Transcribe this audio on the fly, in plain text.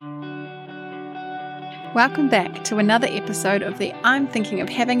Welcome back to another episode of the I'm Thinking of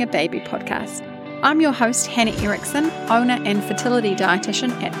Having a Baby podcast. I'm your host, Hannah Erickson, owner and fertility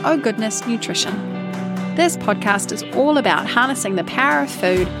dietitian at Oh Goodness Nutrition. This podcast is all about harnessing the power of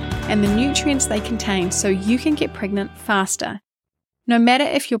food and the nutrients they contain so you can get pregnant faster. No matter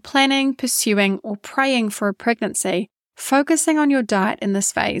if you're planning, pursuing, or praying for a pregnancy, focusing on your diet in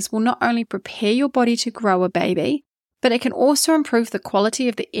this phase will not only prepare your body to grow a baby, but it can also improve the quality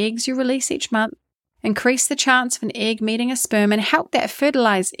of the eggs you release each month, increase the chance of an egg meeting a sperm, and help that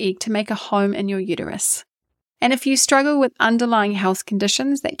fertilized egg to make a home in your uterus. And if you struggle with underlying health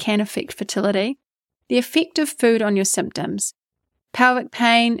conditions that can affect fertility, the effect of food on your symptoms, pelvic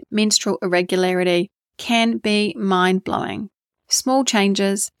pain, menstrual irregularity, can be mind-blowing. Small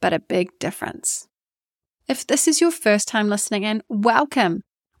changes, but a big difference. If this is your first time listening in, welcome!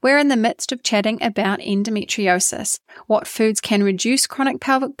 We're in the midst of chatting about endometriosis, what foods can reduce chronic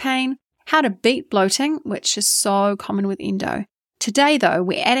pelvic pain, how to beat bloating, which is so common with endo. Today, though,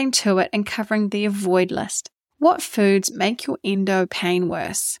 we're adding to it and covering the avoid list. What foods make your endo pain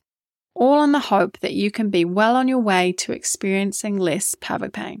worse? All in the hope that you can be well on your way to experiencing less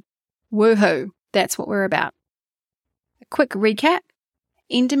pelvic pain. Woohoo! That's what we're about. A quick recap.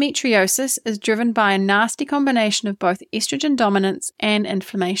 Endometriosis is driven by a nasty combination of both estrogen dominance and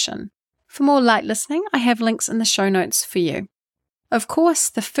inflammation. For more light listening, I have links in the show notes for you. Of course,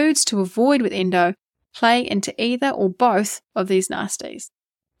 the foods to avoid with endo play into either or both of these nasties.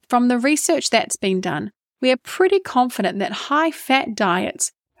 From the research that's been done, we are pretty confident that high-fat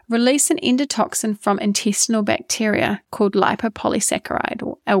diets release an endotoxin from intestinal bacteria called lipopolysaccharide,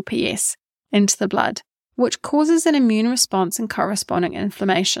 or LPS, into the blood, which causes an immune response and corresponding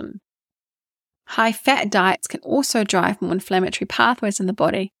inflammation. High-fat diets can also drive more inflammatory pathways in the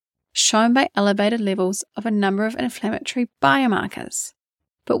body, shown by elevated levels of a number of inflammatory biomarkers.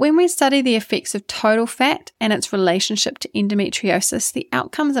 But when we study the effects of total fat and its relationship to endometriosis, the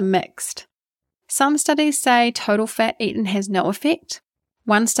outcomes are mixed. Some studies say total fat eaten has no effect.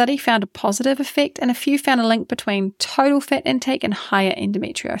 One study found a positive effect, and a few found a link between total fat intake and higher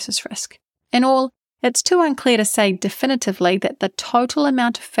endometriosis risk. In all, it's too unclear to say definitively that the total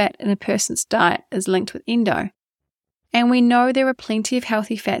amount of fat in a person's diet is linked with endo. And we know there are plenty of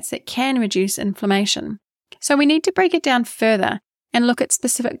healthy fats that can reduce inflammation. So we need to break it down further and look at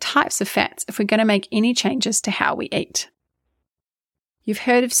specific types of fats if we're going to make any changes to how we eat. You've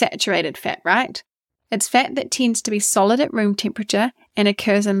heard of saturated fat, right? It's fat that tends to be solid at room temperature and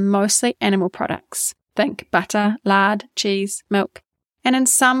occurs in mostly animal products. Think butter, lard, cheese, milk, and in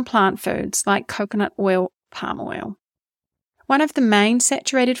some plant foods like coconut oil, palm oil. One of the main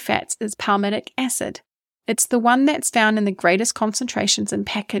saturated fats is palmitic acid. It's the one that's found in the greatest concentrations in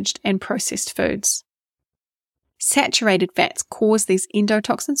packaged and processed foods. Saturated fats cause these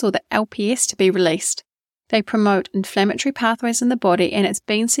endotoxins, or the LPS, to be released. They promote inflammatory pathways in the body, and it's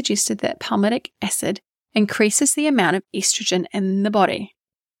been suggested that palmitic acid increases the amount of estrogen in the body.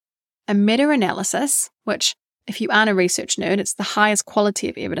 A meta-analysis, which, if you aren't a research nerd, it's the highest quality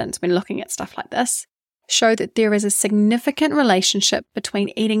of evidence when looking at stuff like this, show that there is a significant relationship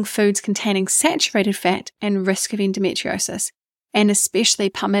between eating foods containing saturated fat and risk of endometriosis, and especially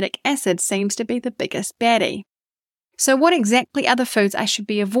palmitic acid seems to be the biggest baddie. So what exactly are the foods I should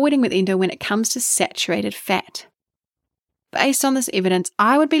be avoiding with endo when it comes to saturated fat? Based on this evidence,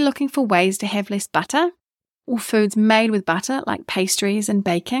 I would be looking for ways to have less butter, or foods made with butter like pastries and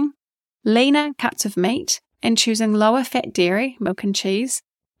baking, leaner cuts of meat, and choosing lower fat dairy, milk and cheese,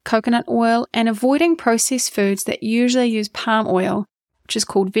 coconut oil, and avoiding processed foods that usually use palm oil, which is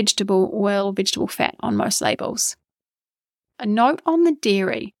called vegetable oil or vegetable fat on most labels. A note on the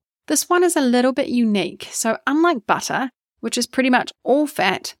dairy. This one is a little bit unique. So unlike butter, which is pretty much all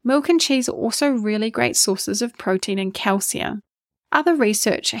fat, milk and cheese are also really great sources of protein and calcium. Other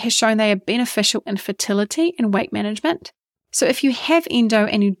research has shown they are beneficial in fertility and weight management. So if you have endo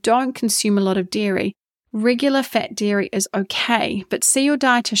and you don't consume a lot of dairy, regular fat dairy is okay, but see your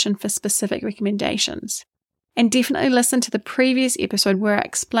dietitian for specific recommendations. And definitely listen to the previous episode where I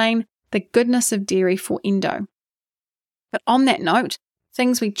explain the goodness of dairy for endo. But on that note,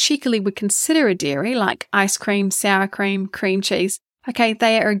 things we cheekily would consider a dairy, like ice cream, sour cream, cream cheese, okay,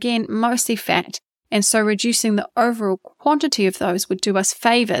 they are again mostly fat, and so reducing the overall quantity of those would do us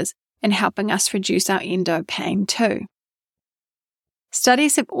favours in helping us reduce our endo pain too.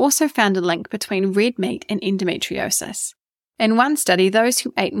 Studies have also found a link between red meat and endometriosis. In one study, those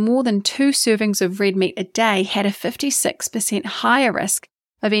who ate more than 2 servings of red meat a day had a 56% higher risk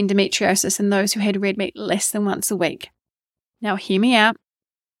of endometriosis than those who had red meat less than once a week. Now hear me out.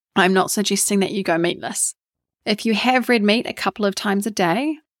 I'm not suggesting that you go meatless. If you have red meat a couple of times a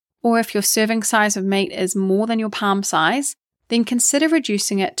day, or if your serving size of meat is more than your palm size, then consider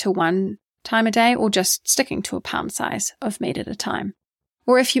reducing it to 1 time a day or just sticking to a palm size of meat at a time.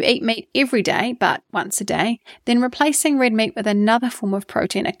 Or if you eat meat every day, but once a day, then replacing red meat with another form of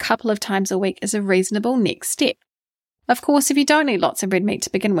protein a couple of times a week is a reasonable next step. Of course, if you don't eat lots of red meat to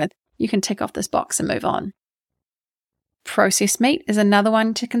begin with, you can tick off this box and move on. Processed meat is another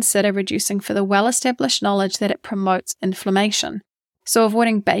one to consider reducing for the well-established knowledge that it promotes inflammation. So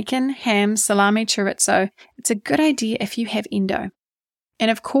avoiding bacon, ham, salami, chorizo, it's a good idea if you have endo.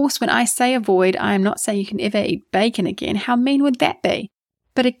 And of course, when I say avoid, I am not saying you can ever eat bacon again. How mean would that be?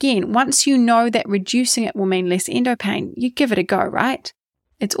 But again, once you know that reducing it will mean less endo pain, you give it a go, right?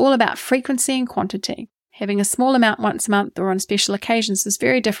 It's all about frequency and quantity. Having a small amount once a month or on special occasions is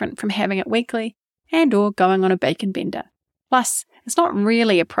very different from having it weekly and or going on a bacon bender. Plus, it's not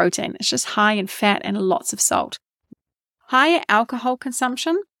really a protein, it's just high in fat and lots of salt. Higher alcohol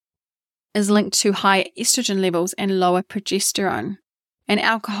consumption is linked to higher estrogen levels and lower progesterone. And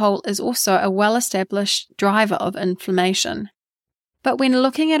alcohol is also a well-established driver of inflammation. But when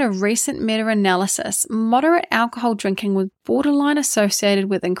looking at a recent meta-analysis, moderate alcohol drinking was borderline associated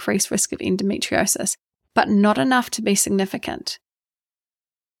with increased risk of endometriosis, but not enough to be significant.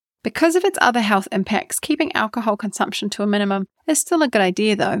 Because of its other health impacts, keeping alcohol consumption to a minimum is still a good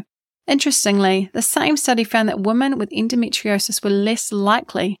idea though. Interestingly, the same study found that women with endometriosis were less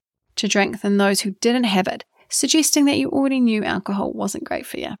likely to drink than those who didn't have it, suggesting that you already knew alcohol wasn't great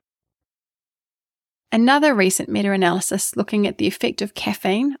for you. Another recent meta-analysis looking at the effect of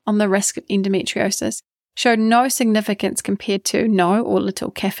caffeine on the risk of endometriosis showed no significance compared to no or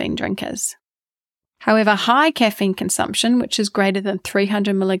little caffeine drinkers. However, high caffeine consumption, which is greater than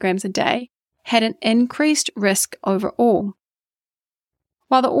 300 milligrams a day, had an increased risk overall.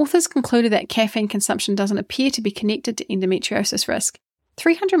 While the authors concluded that caffeine consumption doesn't appear to be connected to endometriosis risk,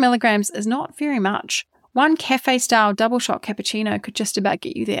 300 milligrams is not very much. One cafe-style double shot cappuccino could just about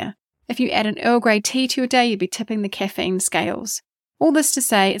get you there. If you add an Earl Grey tea to your day, you'd be tipping the caffeine scales. All this to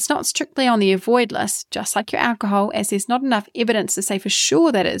say, it's not strictly on the avoid list, just like your alcohol, as there's not enough evidence to say for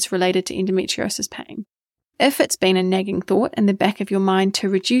sure that it's related to endometriosis pain. If it's been a nagging thought in the back of your mind to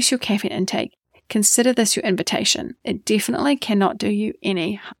reduce your caffeine intake, consider this your invitation. It definitely cannot do you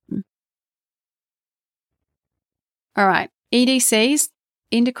any harm. Alright, EDCs,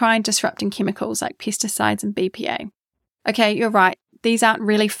 endocrine disrupting chemicals like pesticides and BPA. Okay, you're right. These aren't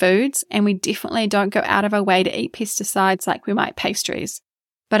really foods, and we definitely don't go out of our way to eat pesticides like we might pastries.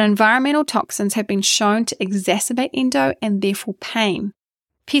 But environmental toxins have been shown to exacerbate endo and therefore pain.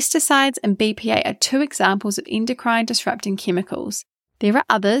 Pesticides and BPA are 2 examples of endocrine disrupting chemicals. There are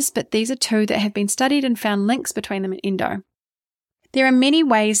others, but these are 2 that have been studied and found links between them and endo. There are many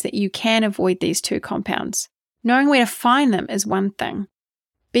ways that you can avoid these 2 compounds. Knowing where to find them is one thing.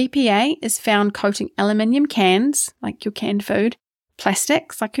 BPA is found coating aluminium cans, like your canned food,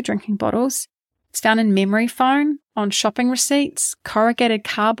 plastics, like your drinking bottles. It's found in memory foam, on shopping receipts, corrugated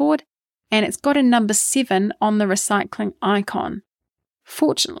cardboard, and it's got a number 7 on the recycling icon.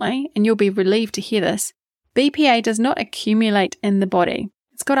 Fortunately, and you'll be relieved to hear this, BPA does not accumulate in the body.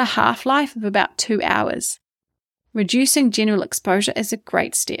 It's got a half-life of about 2 hours. Reducing general exposure is a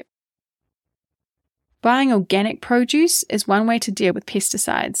great step. Buying organic produce is one way to deal with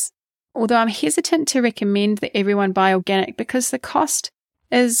pesticides. Although I'm hesitant to recommend that everyone buy organic because the cost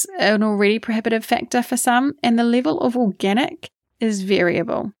is an already prohibitive factor for some, and the level of organic is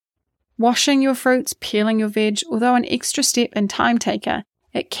variable. Washing your fruits, peeling your veg, although an extra step and time taker,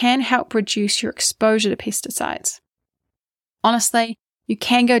 it can help reduce your exposure to pesticides. Honestly, you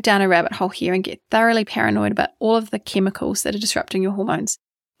can go down a rabbit hole here and get thoroughly paranoid about all of the chemicals that are disrupting your hormones.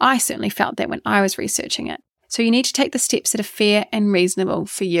 I certainly felt that when I was researching it. So you need to take the steps that are fair and reasonable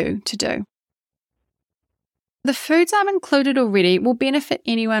for you to do. The foods I've included already will benefit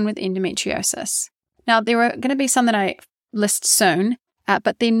anyone with endometriosis. Now, there are going to be some that I list soon,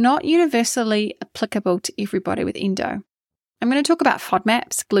 but they're not universally applicable to everybody with endo. I'm going to talk about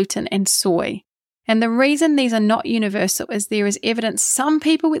FODMAPs, gluten, and soy. And the reason these are not universal is there is evidence some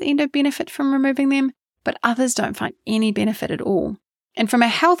people with endo benefit from removing them, but others don't find any benefit at all. And from a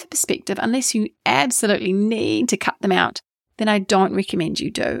health perspective, unless you absolutely need to cut them out, then I don't recommend you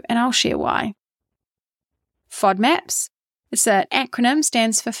do, and I'll share why. FODMAPs, it's an acronym,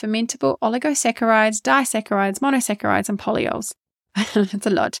 stands for fermentable oligosaccharides, disaccharides, monosaccharides, and polyols. It's a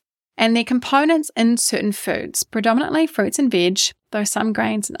lot. And they're components in certain foods, predominantly fruits and veg, though some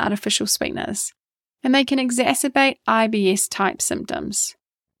grains and artificial sweeteners. And they can exacerbate IBS-type symptoms.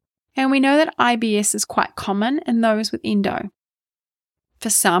 And we know that IBS is quite common in those with endo. For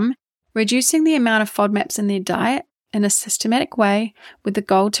some, reducing the amount of FODMAPs in their diet in a systematic way with the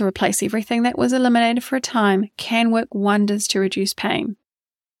goal to replace everything that was eliminated for a time can work wonders to reduce pain.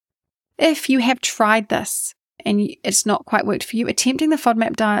 If you have tried this and it's not quite worked for you, attempting the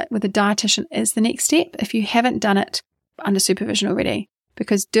FODMAP diet with a dietitian is the next step if you haven't done it under supervision already,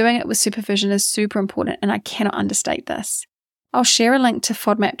 because doing it with supervision is super important and I cannot understate this. I'll share a link to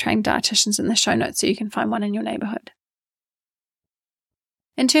FODMAP trained dietitians in the show notes so you can find one in your neighbourhood.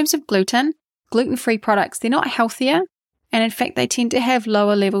 In terms of gluten-free products, they're not healthier, and in fact they tend to have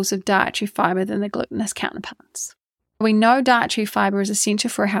lower levels of dietary fibre than their glutinous counterparts. We know dietary fibre is essential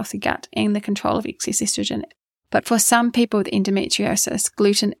for a healthy gut and the control of excess estrogen, but for some people with endometriosis,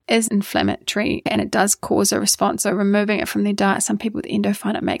 gluten is inflammatory and it does cause a response, so removing it from their diet, some people with endo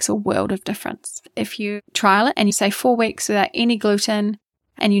find it makes a world of difference. If you trial it and you say 4 weeks without any gluten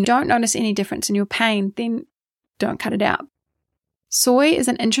and you don't notice any difference in your pain, then don't cut it out. Soy is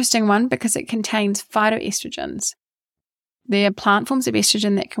an interesting one because it contains phytoestrogens. They are plant forms of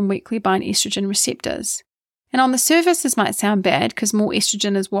estrogen that can weakly bind estrogen receptors. And on the surface, this might sound bad because more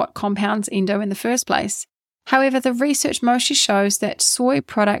estrogen is what compounds endo in the first place. However, the research mostly shows that soy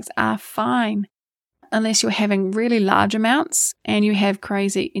products are fine unless you're having really large amounts and you have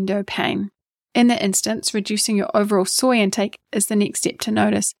crazy endo pain. In that instance, reducing your overall soy intake is the next step to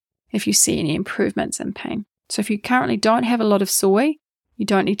notice if you see any improvements in pain. So if you currently don't have a lot of soy, you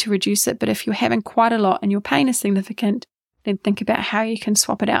don't need to reduce it, but if you're having quite a lot and your pain is significant, then think about how you can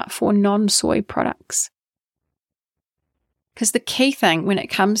swap it out for non-soy products. Because the key thing when it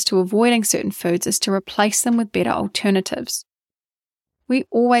comes to avoiding certain foods is to replace them with better alternatives. We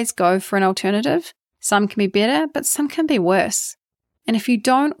always go for an alternative. Some can be better, but some can be worse. And if you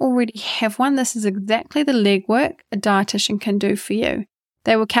don't already have one, this is exactly the legwork a dietitian can do for you.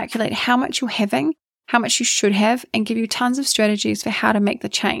 They will calculate how much you're having, how much you should have, and give you tons of strategies for how to make the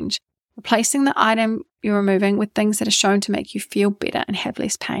change, replacing the item you're removing with things that are shown to make you feel better and have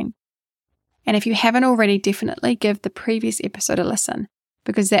less pain. And if you haven't already, definitely give the previous episode a listen,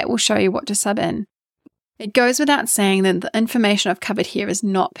 because that will show you what to sub in. It goes without saying that the information I've covered here is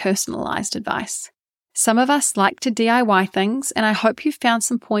not personalized advice. Some of us like to DIY things, and I hope you found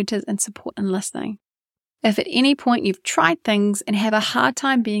some pointers and support in listening. If at any point you've tried things and have a hard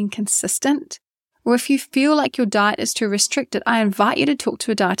time being consistent, or if you feel like your diet is too restricted, I invite you to talk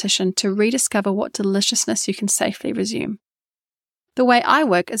to a dietitian to rediscover what deliciousness you can safely resume. The way I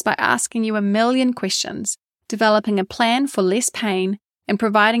work is by asking you a million questions, developing a plan for less pain, and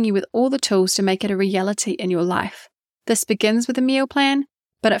providing you with all the tools to make it a reality in your life. This begins with a meal plan,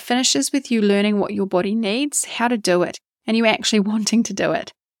 but it finishes with you learning what your body needs, how to do it, and you actually wanting to do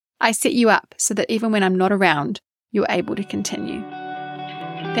it. I set you up so that even when I'm not around, you're able to continue.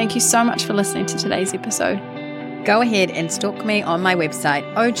 Thank you so much for listening to today's episode. Go ahead and stalk me on my website,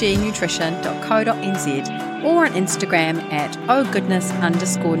 ognutrition.co.nz, or on Instagram at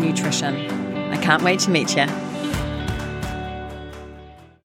ohgoodness_nutrition. I can't wait to meet you.